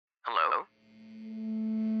Hello?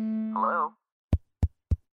 Hello?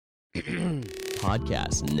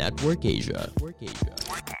 Podcast Network Asia.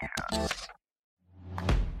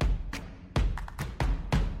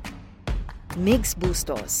 Migs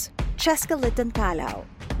Bustos, Cheska Litan Calao.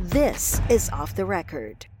 This is Off the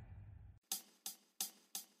Record.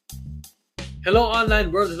 Hello,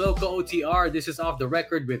 online world. Hello, OTR. This is Off the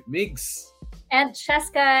Record with Migs. And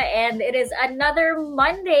Cheska, and it is another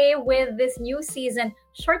Monday with this new season,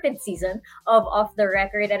 shortened season of Off the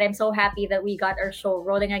Record. And I'm so happy that we got our show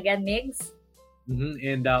rolling again, Migs.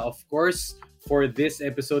 And of course, for this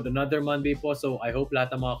episode, another Monday po. So I hope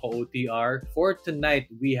lahat ng mga ka-OTR. For tonight,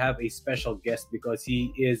 we have a special guest because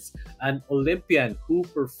he is an Olympian who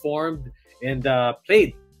performed and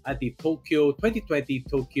played at the 2020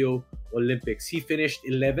 Tokyo Olympics. He finished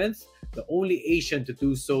 11th, the only Asian to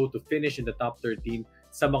do so, to finish in the top 13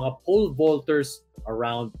 sa mga pole vaulters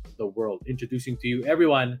around the world. Introducing to you,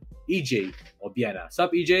 everyone, EJ Obiena. What's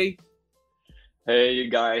up, EJ? Hey, you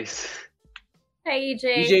guys. Hey,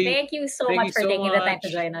 EJ. Thank you so much for taking the time to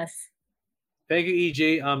join us. Thank you,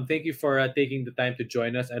 EJ. Thank you for taking the time to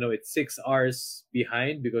join us. I know it's 6 hours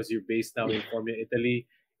behind because you're based now in Formula Italy,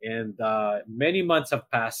 and many months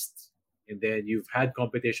have passed, and then you've had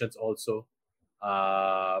competitions also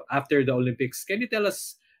after the Olympics. Can you tell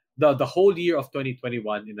us the whole year of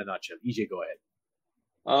 2021 in a nutshell? EJ, go ahead.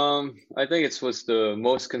 I think it was the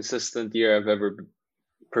most consistent year I've ever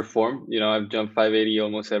performed. You know, I've jumped 580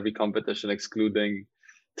 almost every competition excluding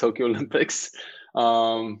Tokyo Olympics.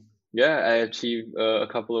 I achieved a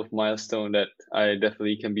couple of milestones that I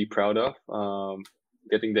definitely can be proud of.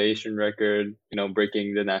 Getting the Asian record,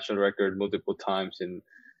 breaking the national record multiple times, and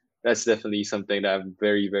that's definitely something that I'm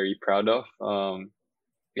very, very proud of.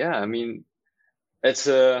 I mean, it's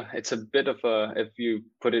a bit of a, if you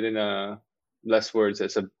put it in less words,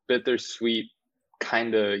 it's a bittersweet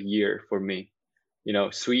kind of year for me.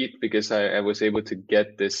 Sweet because I was able to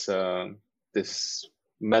get this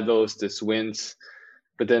medals, this wins,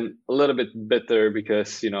 but then a little bit bitter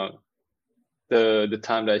because the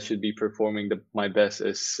time that I should be performing my best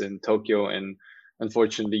is in Tokyo, and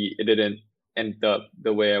unfortunately it didn't end up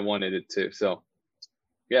the way I wanted it to. So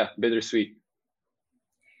bittersweet.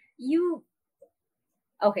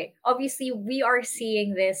 Obviously we are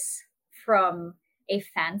seeing this from a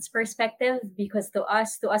fan's perspective, because to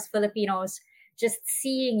us Filipinos, just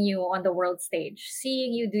seeing you on the world stage,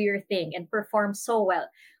 seeing you do your thing and perform so well,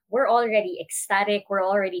 we're already ecstatic, we're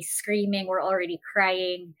already screaming, we're already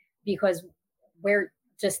crying because we're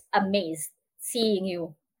just amazed seeing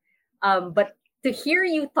you. But to hear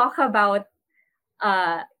you talk about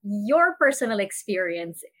your personal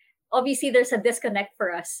experience, obviously there's a disconnect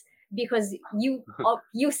for us because you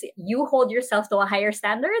hold yourself to a higher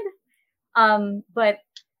standard. But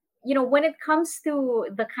when it comes to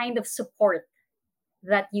the kind of support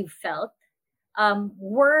that you felt,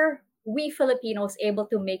 were we Filipinos able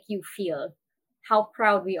to make you feel how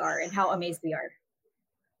proud we are and how amazed we are?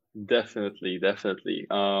 Definitely.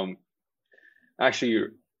 Actually,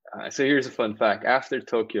 so here's a fun fact. After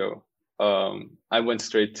Tokyo, I went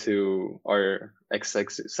straight to our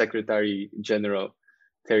ex-secretary general,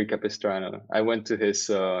 Terry Capistrano. I went to his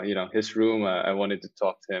room. I wanted to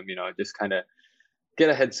talk to him, just kind of get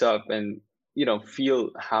a heads up and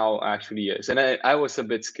feel how actually is. And I was a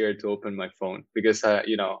bit scared to open my phone because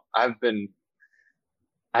I've been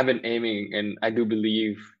aiming, and I do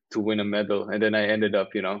believe, to win a medal, and then I ended up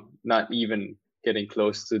not even getting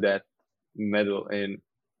close to that medal. And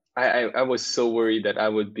I was so worried that I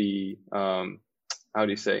would be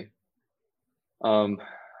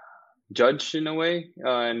judged in a way,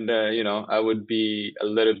 and I would be a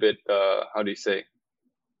little bit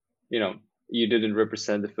you didn't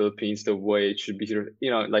represent the Philippines the way it should be.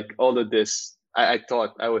 Like all of this, I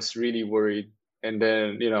thought, I was really worried. And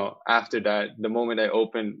then, after that, the moment I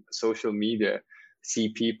opened social media, see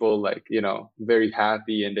people very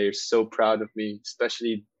happy, and they're so proud of me,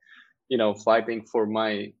 especially, fighting for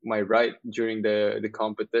my right during the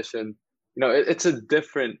competition. It's a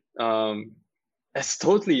different, it's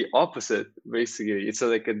totally opposite, basically. It's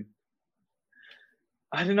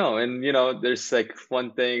I don't know. And, there's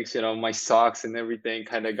fun things, my socks and everything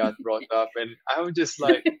kind of got brought up. And I was just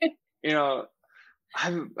like,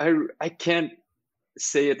 I can't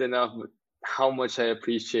say it enough how much I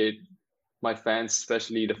appreciate my fans,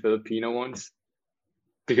 especially the Filipino ones.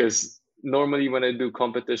 Because normally when I do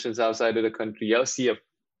competitions outside of the country, I'll see a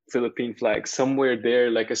Philippine flag somewhere there,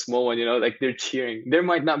 like a small one, they're cheering. There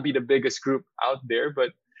might not be the biggest group out there, but,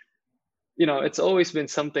 it's always been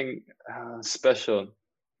something special.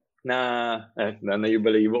 Na yung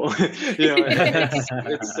balibo.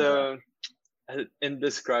 an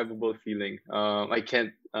indescribable feeling. I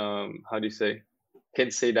can't how do you say?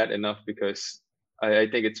 Can't say that enough because I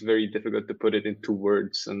think it's very difficult to put it into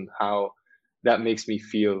words and how that makes me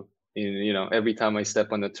feel. Every time I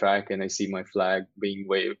step on the track and I see my flag being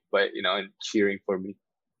waved by and cheering for me.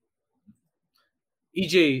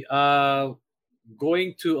 EJ,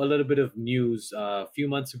 going to a little bit of news. A few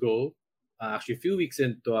months ago, actually a few weeks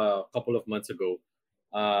into a couple of months ago,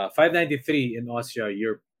 593 in Austria,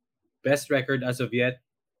 your best record as of yet,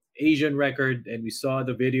 Asian record, and we saw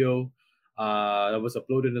the video that was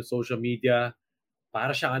uploaded on social media.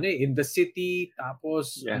 Para siya in the city,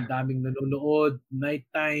 tapos ang daming nanonood,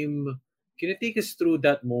 nighttime. Can you take us through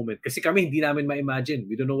that moment? Kasi kami hindi namin ma-imagine.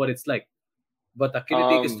 We don't know what it's like. But can you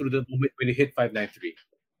take us through the moment when you hit 593?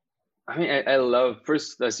 I mean, I love,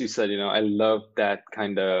 first, as you said, I love that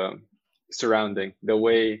kind of surrounding. The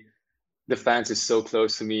way the fans is so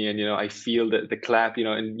close to me and, I feel the clap,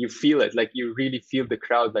 and you feel it. Like you really feel the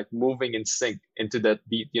crowd like moving in sync into that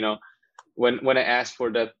beat, When I asked for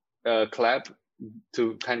that clap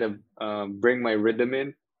to kind of bring my rhythm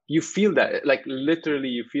in, you feel that, like literally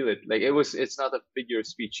you feel it. Like it's not a figure of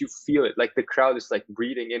speech. You feel it. Like the crowd is like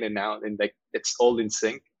breathing in and out and like it's all in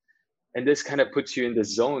sync. And this kind of puts you in the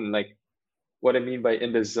zone. Like what I mean by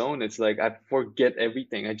in the zone, it's like I forget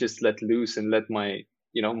everything. I just let loose and let my,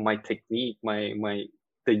 my technique, the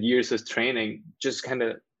years of training just kind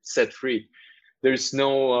of set free. There's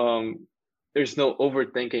no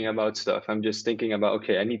overthinking about stuff. I'm just thinking about,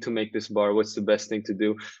 okay, I need to make this bar. What's the best thing to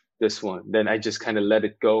do? This one. Then I just kind of let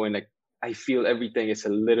it go. And like, I feel everything is a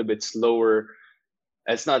little bit slower.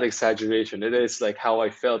 It's not exaggeration. It is like how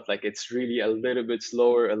I felt. Like it's really a little bit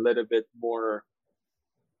slower, a little bit more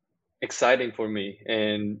exciting for me.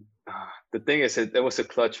 And the thing is, it was a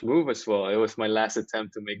clutch move as well. It was my last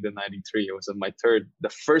attempt to make the 93. It was my third.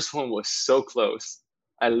 The first one was so close.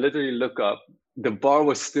 I literally look up. The bar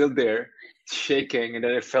was still there, shaking, and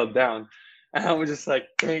then it fell down. And I was just like,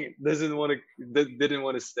 dang, didn't want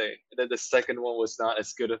to stay. And then the second one was not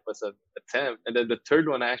as good as an attempt. And then the third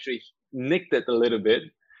one, I actually nicked it a little bit.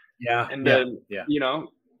 Yeah. And then,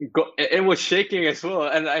 it was shaking as well.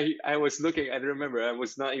 And I was looking, I remember, I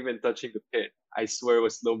was not even touching the pit. I swear it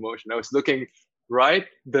was slow motion. I was looking right,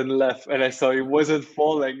 then left, and I saw it wasn't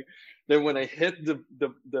falling. Then when I hit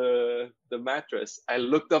the mattress, I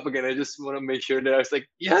looked up again. I just want to make sure that I was like,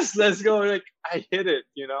 yes, let's go. Like I hit it,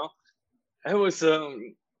 It was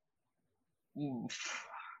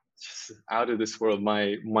just out of this world.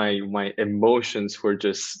 My emotions were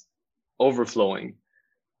just overflowing.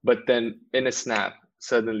 But then in a snap,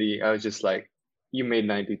 suddenly I was just like, you made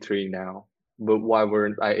 93 now, but why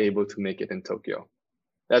weren't I able to make it in Tokyo?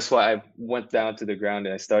 That's why I went down to the ground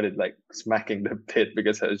and I started like smacking the pit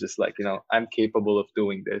because I was just like, I'm capable of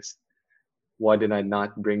doing this. Why did I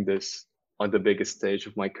not bring this on the biggest stage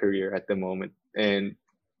of my career at the moment? And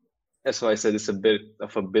that's why I said it's a bit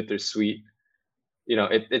of a bittersweet.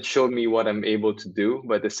 It showed me what I'm able to do,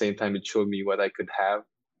 but at the same time, it showed me what I could have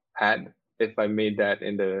had if I made that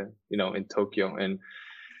in in Tokyo. And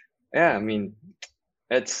yeah, I mean,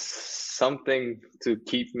 it's something to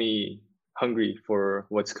keep me hungry for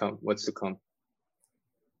what's to come.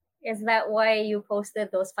 Is that why you posted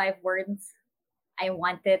those 5 words? I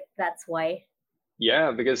want it. That's why.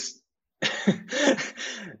 Yeah, because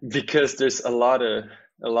because there's a lot of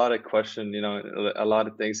question, a lot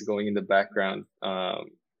of things going in the background, a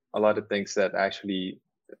lot of things that actually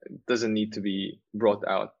doesn't need to be brought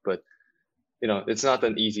out. But it's not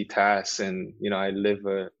an easy task, and I live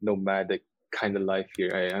a nomadic kind of life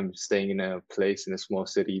here. I'm staying in a place in a small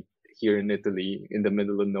city here in Italy, in the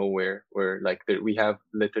middle of nowhere, where like we have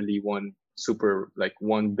literally one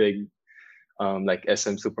big like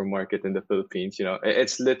SM supermarket in the Philippines.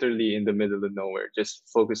 It's literally in the middle of nowhere. Just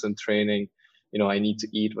focus on training. I need to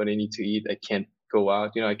eat what I need to eat. I can't go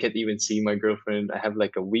out. I can't even see my girlfriend. I have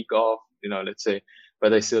like a week off, let's say,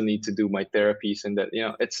 but I still need to do my therapies and that,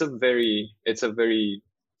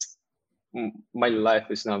 my life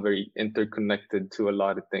is now very interconnected to a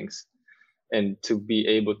lot of things. And to be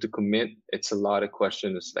able to commit, it's a lot of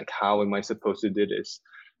questions. Like, how am I supposed to do this?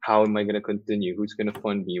 How am I going to continue? Who's going to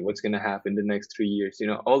fund me? What's going to happen the next 3 years?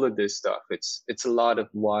 All of this stuff. It's a lot of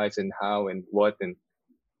whys and how and what.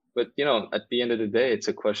 But at the end of the day, it's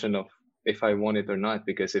a question of if I want it or not.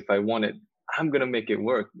 Because if I want it, I'm going to make it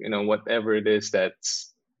work. Whatever it is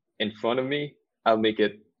that's in front of me, I'll make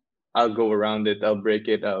it. I'll go around it. I'll break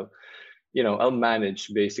it. I'll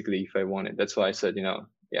manage basically if I want it. That's why I said,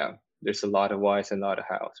 yeah, there's a lot of whys and a lot of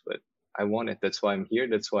hows, but I want it. That's why I'm here.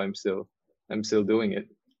 That's why I'm still doing it.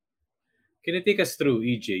 Can you take us through,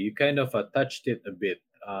 EJ? You kind of touched it a bit.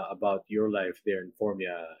 about your life there in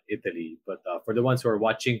Formia, Italy. But for the ones who are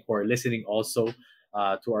watching, who are listening also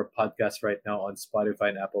to our podcast right now on Spotify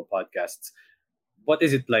and Apple Podcasts, what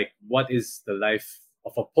is it like? What is the life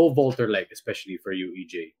of a pole vaulter like, especially for you,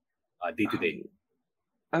 EJ, day to day?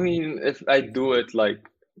 I mean, if I do it like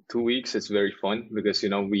 2 weeks, it's very fun because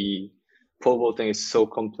we pole vaulting is so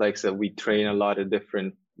complex that we train a lot of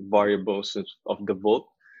different variables of the vault.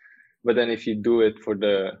 But then if you do it for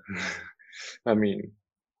the, I mean,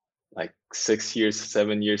 like 6 years,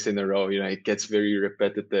 7 years in a row, it gets very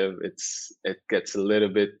repetitive. It gets a little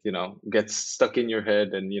bit, gets stuck in your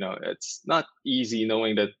head, and it's not easy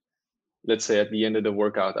knowing that. Let's say at the end of the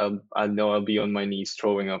workout, I know I'll be on my knees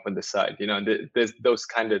throwing up on the side. There's those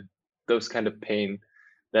kind of pain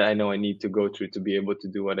that I know I need to go through to be able to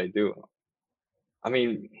do what I do. I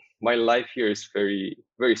mean, my life here is very,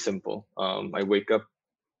 very simple. I wake up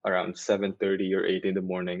around 7:30 or 8 in the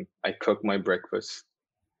morning. I cook my breakfast.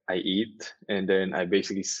 I eat, and then I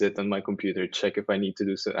basically sit on my computer, check if I need to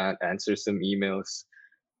do some answer some emails,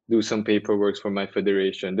 do some paperwork for my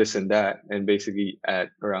federation, this and that. And basically at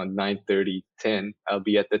around 9:30, 10, I'll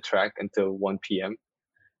be at the track until 1 p.m.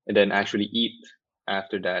 and then actually eat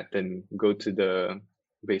after that. Then go to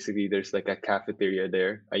basically there's like a cafeteria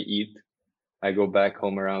there. I eat. I go back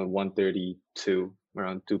home around 1:30 to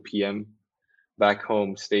around 2 p.m. Back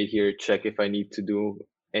home, stay here, check if I need to do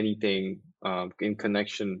anything in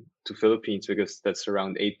connection to Philippines because that's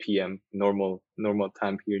around 8 p.m. normal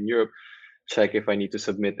time here in Europe. Check if I need to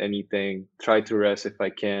submit anything, try to rest if I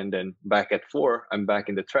can. Then back at 4, I'm back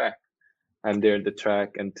in the track. I'm there at the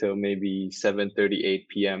track until maybe 7:30, 8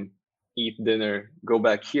 p.m. Eat dinner, go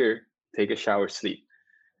back here, take a shower, sleep.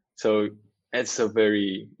 So it's a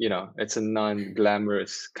very, it's a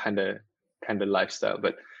non-glamorous kind of lifestyle,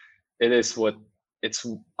 but it is what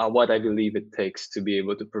I believe it takes to be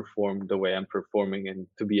able to perform the way I'm performing and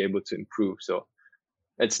to be able to improve. So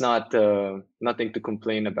it's not nothing to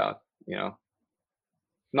complain about,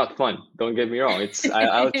 not fun. Don't get me wrong.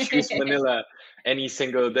 I'll choose Manila any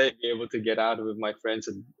single day, be able to get out with my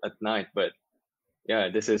friends at night. But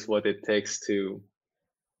yeah, this is what it takes to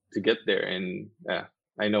get there, and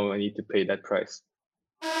I know I need to pay that price.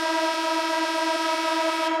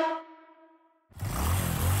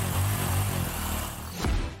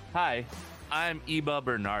 Hi, I'm Iba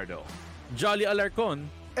Bernardo. Jolly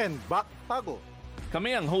Alarcon, and Bak Pago.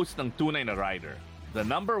 Kami ang host ng Tunay na Rider, the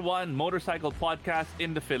 #1 motorcycle podcast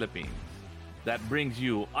in the Philippines that brings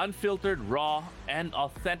you unfiltered, raw, and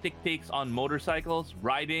authentic takes on motorcycles,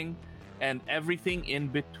 riding, and everything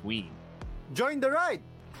in between. Join the ride!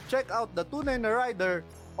 Check out the Tunay na Rider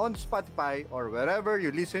on Spotify or wherever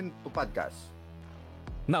you listen to podcasts.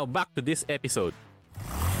 now back to this episode.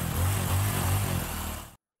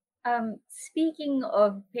 Speaking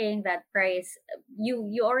of paying that price,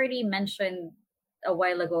 you already mentioned a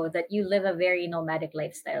while ago that you live a very nomadic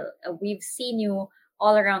lifestyle. We've seen you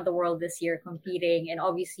all around the world this year competing, and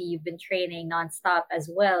obviously you've been training nonstop as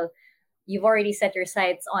well. You've already set your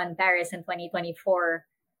sights on Paris in 2024.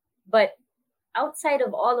 But outside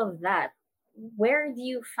of all of that, where do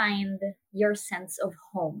you find your sense of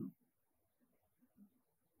home?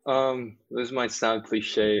 This might sound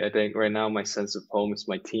cliche. I think right now my sense of home is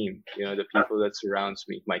my team. The people that surrounds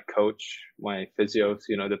me, my coach, my physios.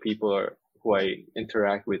 The people who I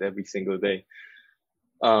interact with every single day.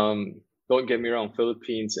 Don't get me wrong,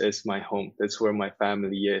 Philippines is my home. That's where my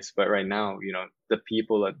family is. But right now, the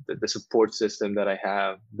people, the support system that I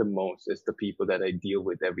have the most is the people that I deal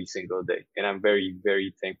with every single day. And I'm very,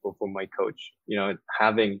 very thankful for my coach.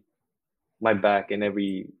 Having my back in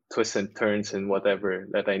every twists and turns and whatever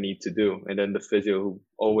that I need to do. And then the physio who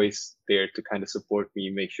always there to kind of support me,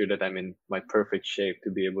 make sure that I'm in my perfect shape to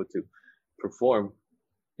be able to perform.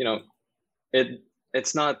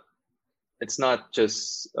 It's not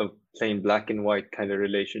just a plain black and white kind of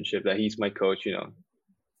relationship that he's my coach.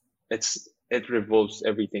 It revolves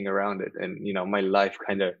everything around it. And, my life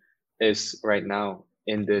kind of is right now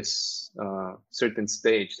in this certain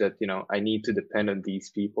stage that, I need to depend on these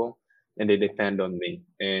people. And they depend on me,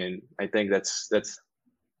 and I think that's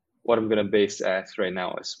what I'm gonna base as right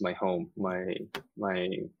now as my home, my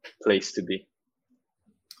place to be.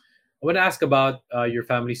 I want to ask about your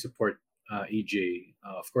family support, EJ.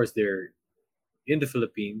 Of course, they're in the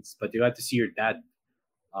Philippines, but you got to see your dad,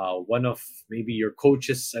 one of maybe your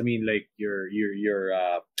coaches. I mean, like your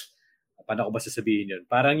paano ko ba sasabihin yun?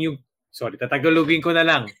 Parang yung sorry, tatagalogin ko na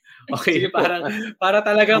lang. Okay, para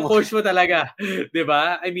talagang coach mo talaga, 'di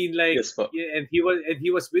ba? I mean, like, yes, and he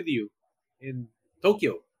was with you in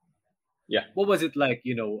Tokyo. Yeah. What was it like,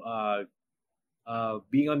 being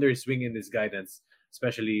under his wing and his guidance,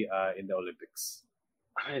 especially in the Olympics?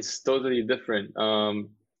 It's totally different.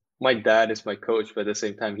 My dad is my coach, but at the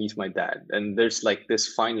same time, he's my dad, and there's like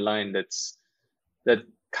this fine line that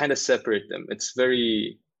kind of separate them. It's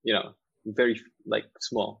very, very like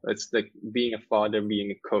small. It's like being a father,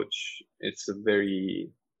 being a coach. It's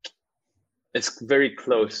very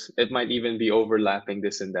close. It might even be overlapping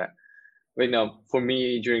this and that. Right now, for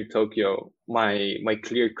me during Tokyo, my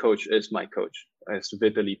clear coach is my coach. It's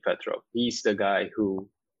Vitaly Petrov. He's the guy who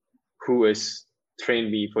has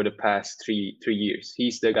trained me for the past three years.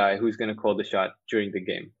 He's the guy who's gonna call the shot during the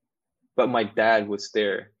game. But my dad was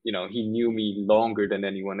there. He knew me longer than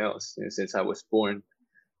anyone else since I was born,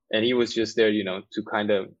 and he was just there, to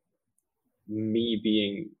kind of me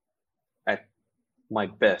being at my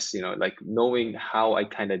best. Like knowing how I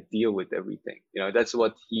kind of deal with everything. That's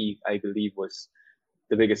what I believe was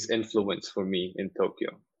the biggest influence for me in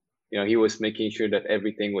Tokyo. He was making sure that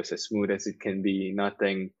everything was as smooth as it can be.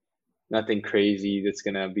 Nothing crazy that's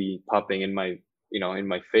gonna be popping in my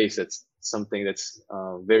face. That's something that's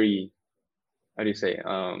very, how do you say,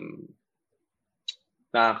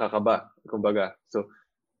 nakakakaba, kumbaga. So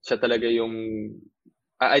siya talaga yung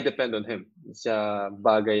I depend on him. Siya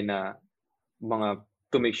bagay na mga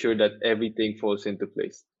to make sure that everything falls into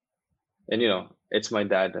place. And it's my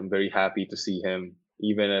dad. I'm very happy to see him,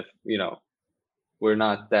 even if we're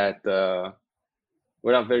not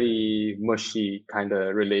we're not very mushy kind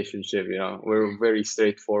of relationship. We're very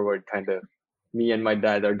straightforward kind of. Me and my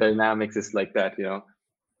dad, our dynamics is like that.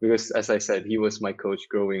 Because as I said, he was my coach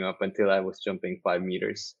growing up until I was jumping 5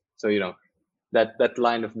 meters. So that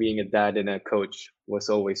line of being a dad and a coach was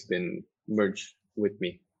always been merged with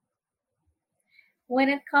me. When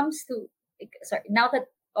it comes to, sorry, now that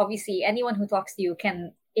obviously anyone who talks to you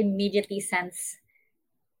can immediately sense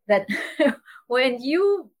that when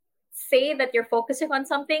you say that you're focusing on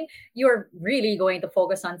something, you're really going to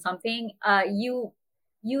focus on something. You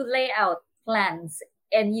lay out plans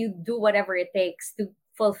and you do whatever it takes to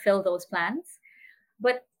fulfill those plans.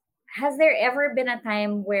 But has there ever been a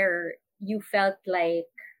time where you felt like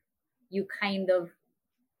you kind of,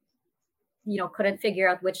 couldn't figure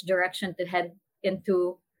out which direction to head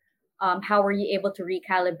into? How were you able to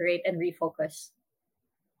recalibrate and refocus?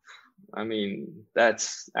 I mean,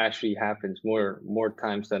 that's actually happens more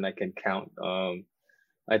times than I can count.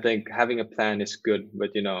 I think having a plan is good, but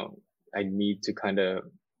I need to kind of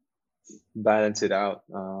balance it out.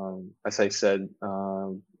 As I said,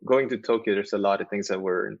 going to Tokyo, there's a lot of things that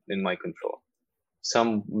were in my control.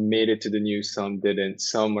 Some made it to the news, some didn't.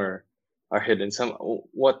 Some are hidden, some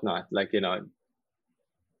whatnot. Like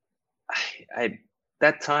I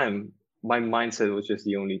that time my mindset was just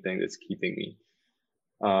the only thing that's keeping me.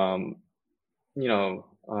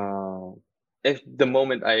 If the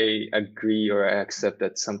moment I agree or I accept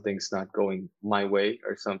that something's not going my way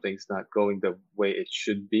or something's not going the way it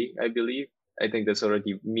should be, I think that's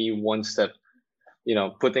already me one step,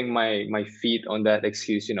 putting my feet on that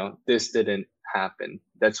excuse, this didn't happen.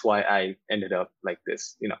 That's why I ended up like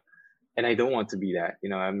this, and I don't want to be that,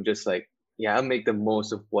 I'm just like, yeah, I'll make the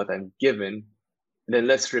most of what I'm given. Then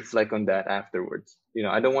let's reflect on that afterwards.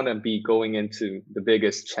 I don't want to be going into the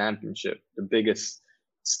biggest championship, the biggest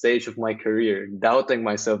stage of my career, doubting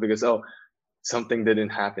myself because, something didn't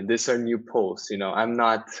happen. These are new polls, I'm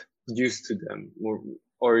not used to them.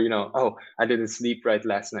 Or I didn't sleep right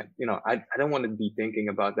last night. I don't want to be thinking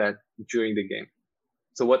about that during the game.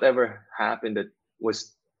 So whatever happened that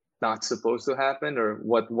was not supposed to happen or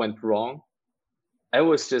what went wrong, I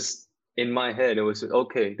was just in my head, it was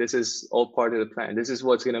okay. This is all part of the plan. This is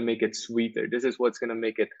what's gonna make it sweeter. This is what's gonna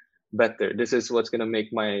make it better. This is what's gonna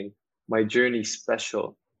make my journey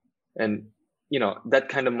special. And that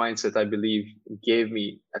kind of mindset, I believe, gave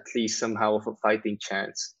me at least somehow of a fighting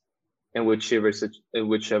chance in whichever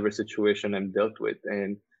situation I'm dealt with.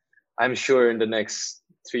 And I'm sure in the next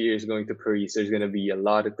 3 years going to Paris, there's gonna be a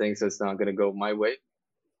lot of things that's not gonna go my way,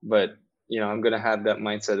 but I'm going to have that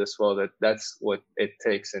mindset as well, that that's what it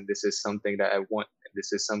takes. And this is something that I want.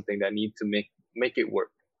 This is something that I need to make it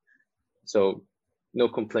work. So no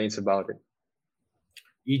complaints about it.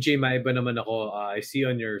 EJ, maiba naman ako. I see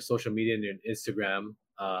on your social media and your Instagram,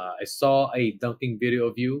 I saw a dunking video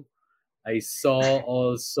of you. I saw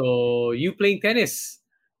also you playing tennis,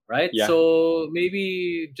 right? Yeah. So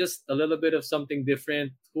maybe just a little bit of something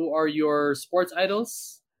different. Who are your sports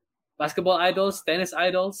idols? Basketball idols? Tennis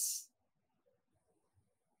idols?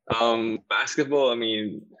 Basketball, I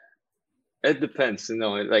mean, it depends.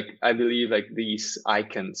 Like I believe like these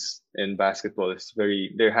icons in basketball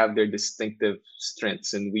they have their distinctive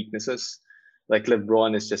strengths and weaknesses. Like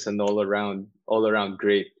LeBron is just an all around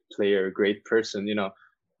great player, great person.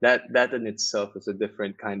 That in itself is a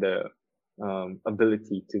different kind of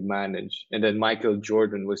ability to manage. And then Michael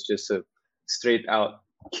Jordan was just a straight out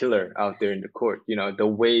killer out there in the court. You know, the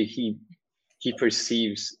way he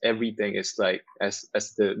perceives everything is like, as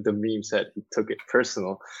the meme said, he took it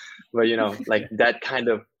personal. But you know, like that kind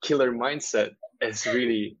of killer mindset is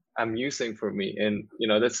really amusing for me, and you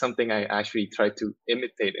know, that's something I actually try to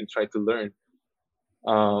imitate and try to learn.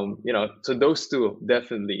 You know, so those two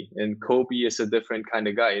definitely. And Kobe is a different kind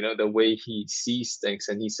of guy. You know, the way he sees things,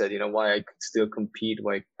 and he said, you know, why I could still compete,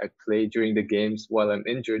 why I play during the games while I'm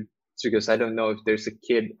injured, it's because I don't know if there's a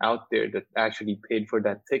kid out there that actually paid for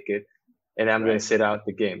that ticket, and I'm going to sit out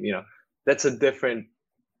the game. You know, that's a different.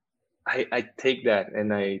 I take that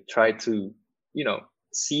and I try to, you know,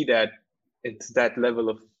 see that it's that level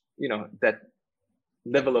of, you know, that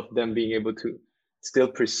level of them being able to still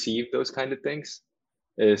perceive those kind of things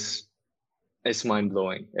is mind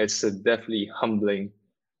blowing. It's a definitely humbling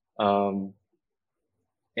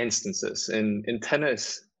instances. In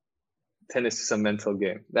tennis is a mental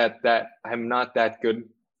game. That I'm not that good,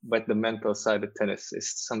 but the mental side of tennis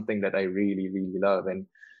is something that I really, really love. And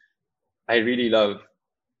I really love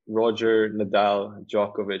Roger, Nadal,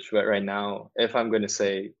 Djokovic. But right now, if I'm going to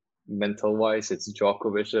say mental wise, it's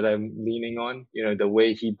Djokovic that I'm leaning on. You know, the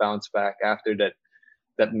way he bounced back after that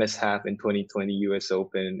mishap in 2020 US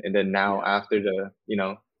Open. And then now after the, you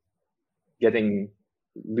know,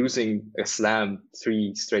 losing a slam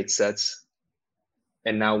 3 straight sets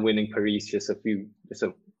and now winning Paris just a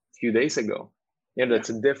few days ago. You know, that's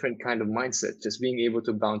a different kind of mindset, just being able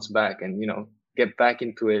to bounce back and, you know, get back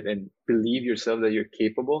into it and believe yourself that you're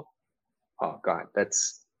capable. Oh God,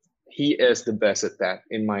 he is the best at that,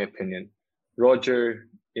 in my opinion. Roger,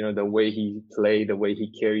 you know, the way he played, the way he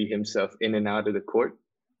carried himself in and out of the court,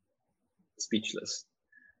 speechless.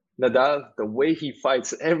 Nadal, the way he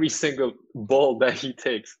fights every single ball that he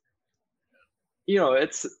takes. You know,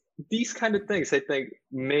 it's these kind of things I think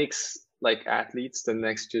makes like athletes, the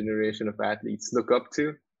next generation of athletes, look up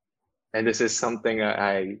to. And this is something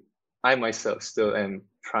I myself still am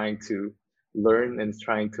trying to learn and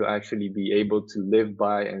trying to actually be able to live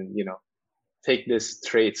by, and, you know, take these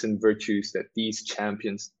traits and virtues that these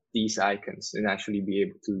champions, these icons, and actually be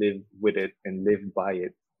able to live with it and live by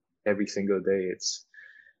it every single day. It's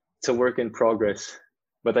a work in progress,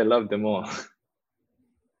 but I love them all.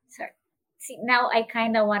 Sorry. See, now I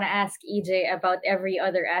kind of want to ask EJ about every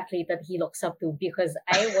other athlete that he looks up to, because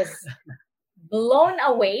I was blown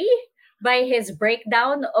away by his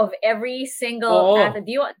breakdown of every single athlete.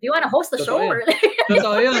 Do you want to host the show?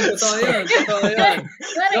 Totoo yan.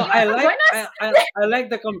 No, I like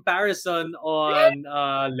the comparison on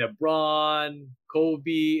LeBron,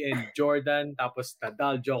 Kobe, and Jordan, tapos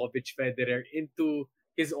Nadal, Djokovic, Federer into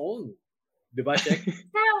his own. Diba, Check?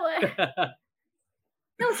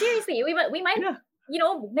 No, seriously, we might, you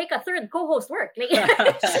know, make a third co-host work. Like,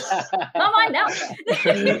 come on now.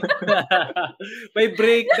 May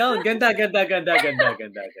breakdown. Ganda. That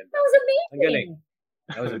was amazing. Ang galing.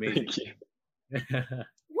 That was amazing. Thank you.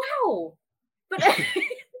 Wow. But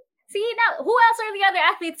see, now, who else are the other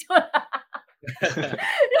athletes?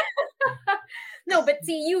 No, but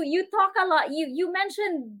see, you talk a lot. You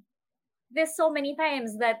mentioned this so many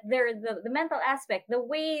times, that they're the mental aspect, the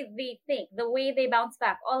way they think, the way they bounce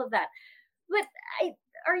back, all of that. But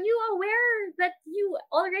are you aware that you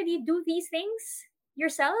already do these things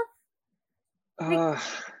yourself? Like,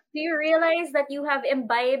 do you realize that you have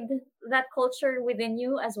imbibed that culture within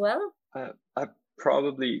you as well? I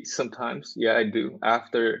probably sometimes, yeah, I do.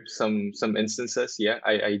 After some instances, yeah,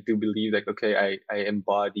 I do believe like, okay, I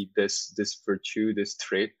embody this virtue, this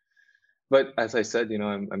trait. But as I said, you know,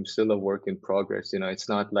 I'm still a work in progress. You know, it's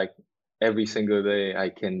not like every single day I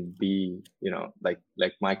can be, you know, like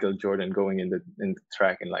Michael Jordan going in the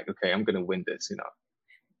track and like, okay, I'm gonna win this. You know,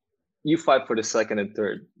 you fight for the second and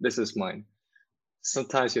third. This is mine.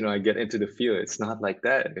 Sometimes, you know, I get into the field. It's not like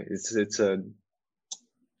that.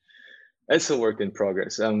 It's a work in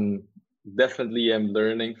progress. Definitely I'm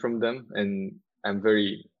learning from them, and I'm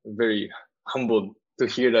very, very humbled to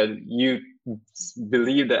hear that you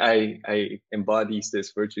believe that I embody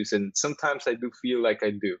these virtues. And sometimes I do feel like I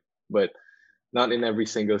do, but not in every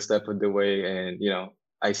single step of the way. And, you know,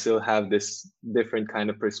 I still have this different kind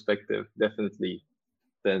of perspective, definitely,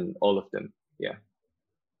 than all of them. Yeah.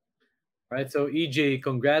 All right. So EJ,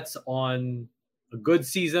 congrats on a good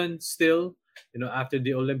season still. You know, after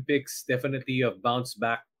the Olympics, definitely you have bounced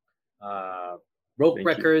back, broke Thank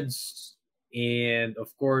records, and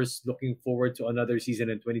of course, looking forward to another season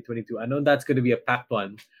in 2022. I know that's going to be a packed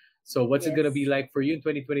one. So what's it going to be like for you in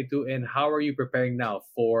 2022, and how are you preparing now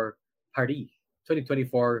for Paris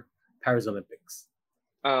 2024 Paris Olympics?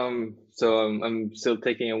 I'm still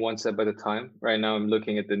taking it one step at a time. Right now, I'm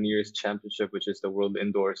looking at the nearest championship, which is the World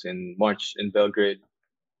Indoors in March in Belgrade.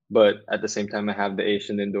 But at the same time, I have the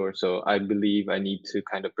Asian Indoor, so I believe I need to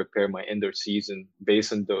kind of prepare my indoor season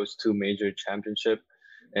based on those two major championships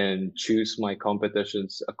and choose my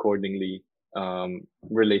competitions accordingly,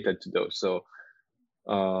 related to those. So,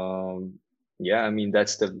 yeah, I mean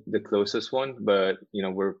that's the closest one. But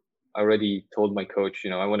we're I already told my coach,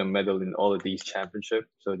 I want to medal in all of these championships.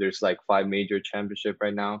 So there's like 5 major championship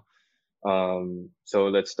right now. So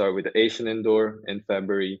let's start with the Asian Indoor in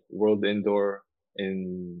February, World Indoor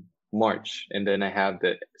in March, and then I have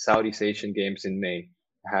the Southeast Asian Games in May.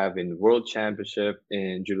 I have in World Championship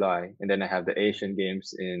in July, and then I have the Asian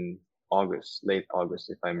Games in August, late August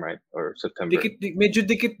if I'm right, or September. Medyo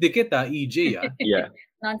dikit-dikit EJ Yeah.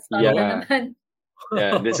 Non-stop Yeah. na naman.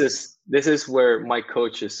 Yeah, this is where my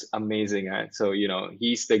coach is amazing at. So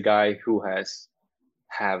he's the guy who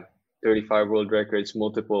have 35 world records,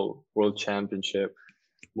 multiple world championship,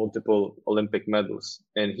 multiple Olympic medals,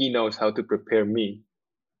 and he knows how to prepare me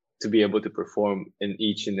to be able to perform in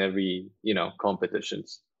each and every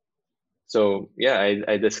competitions. So yeah,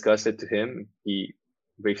 I discussed it to him. He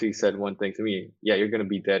basically said one thing to me: yeah, you're gonna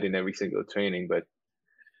be dead in every single training, but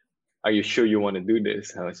are you sure you want to do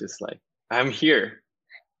this? I was just like, I'm here.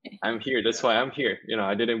 That's why I'm here.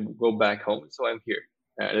 I didn't go back home, so I'm here.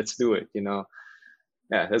 Let's do it.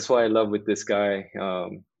 Yeah, that's why I love with this guy.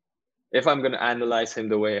 If I'm gonna analyze him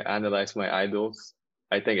the way I analyze my idols,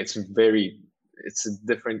 I think he's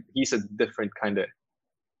a different kind of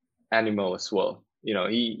animal as well.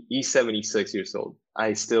 He's 76 years old.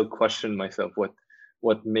 I still question myself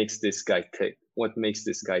what makes this guy tick, what makes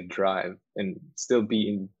this guy drive and still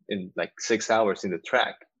be in like 6 hours in the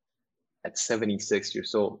track at 76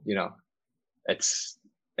 years old. It's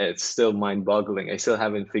still mind-boggling. I still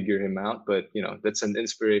haven't figured him out, but that's an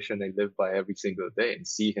inspiration I live by every single day, and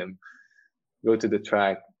see him go to the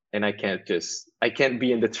track, and I can't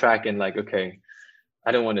be in the track and like, okay,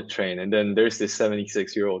 I don't want to train, and then there's this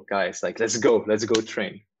 76-year-old guy. It's like, let's go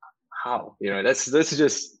train. How? That's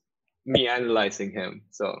just me analyzing him.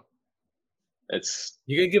 So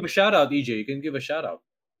you can give a shout out, EJ. You can give a shout out.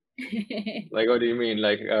 Like, what do you mean?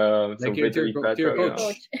 Like to your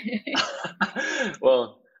coach.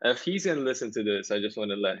 Well, if he's gonna listen to this, I just want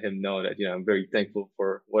to let him know that I'm very thankful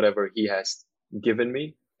for whatever he has given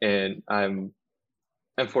me, and I'm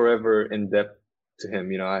forever in debt to him.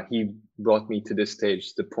 He brought me to this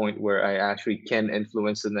stage, the point where I actually can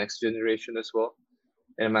influence the next generation as well,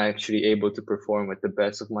 and I'm actually able to perform at the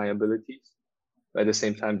best of my abilities. But at the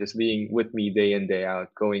same time, just being with me day in, day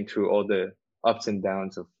out, going through all the ups and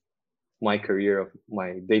downs of my career, of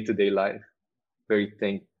my day-to-day life. Very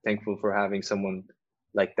thankful for having someone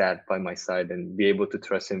like that by my side and be able to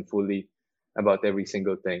trust him fully about every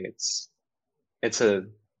single thing. It's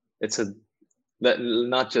that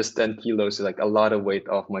not just 10 kilos, like a lot of weight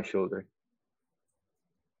off my shoulder.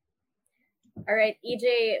 All right,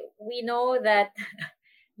 EJ, we know that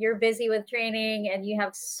you're busy with training and you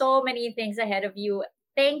have so many things ahead of you.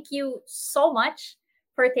 Thank you so much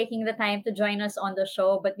for taking the time to join us on the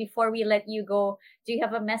show. But before we let you go, do you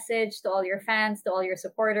have a message to all your fans, to all your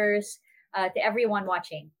supporters, to everyone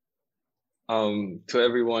watching? To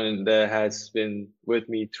everyone that has been with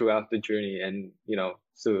me throughout the journey, and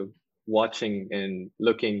so watching and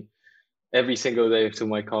looking every single day to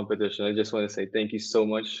my competition, I just want to say thank you so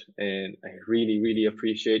much, and I really, really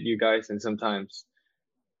appreciate you guys. And sometimes,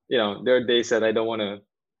 there are days that I don't want to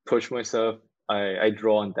push myself. I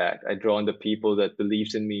draw on that. I draw on the people that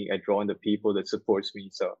believes in me. I draw on the people that supports me.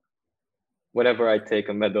 So whenever I take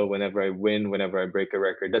a medal, whenever I win, whenever I break a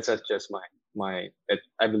record, that's not just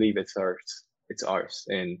I believe it's ours. It's ours.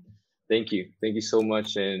 And thank you so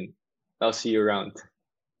much, and I'll see you around.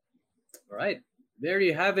 All right, there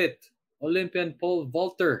you have it, Olympian pole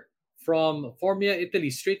vaulter from Formia, Italy,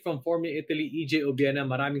 straight from Formia, Italy, EJ Obiena.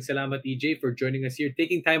 Maraming salamat, EJ, for joining us here,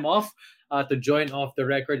 taking time off to join Off the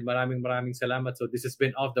Record. Maraming salamat. So this has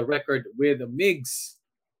been Off the Record with Migs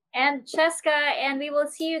and Cheska, and we will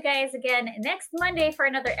see you guys again next Monday for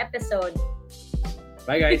another episode.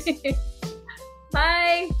 Bye, guys.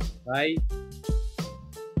 Bye. Bye.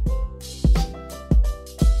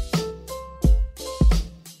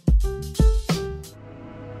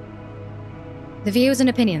 The views and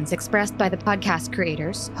opinions expressed by the podcast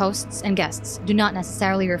creators, hosts, and guests do not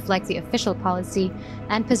necessarily reflect the official policy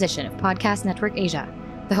and position of Podcast Network Asia,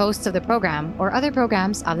 the hosts of the program, or other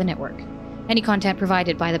programs of the network. Any content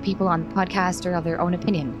provided by the people on the podcast are of their own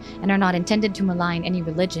opinion and are not intended to malign any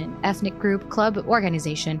religion, ethnic group, club,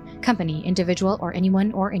 organization, company, individual, or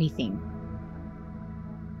anyone or anything.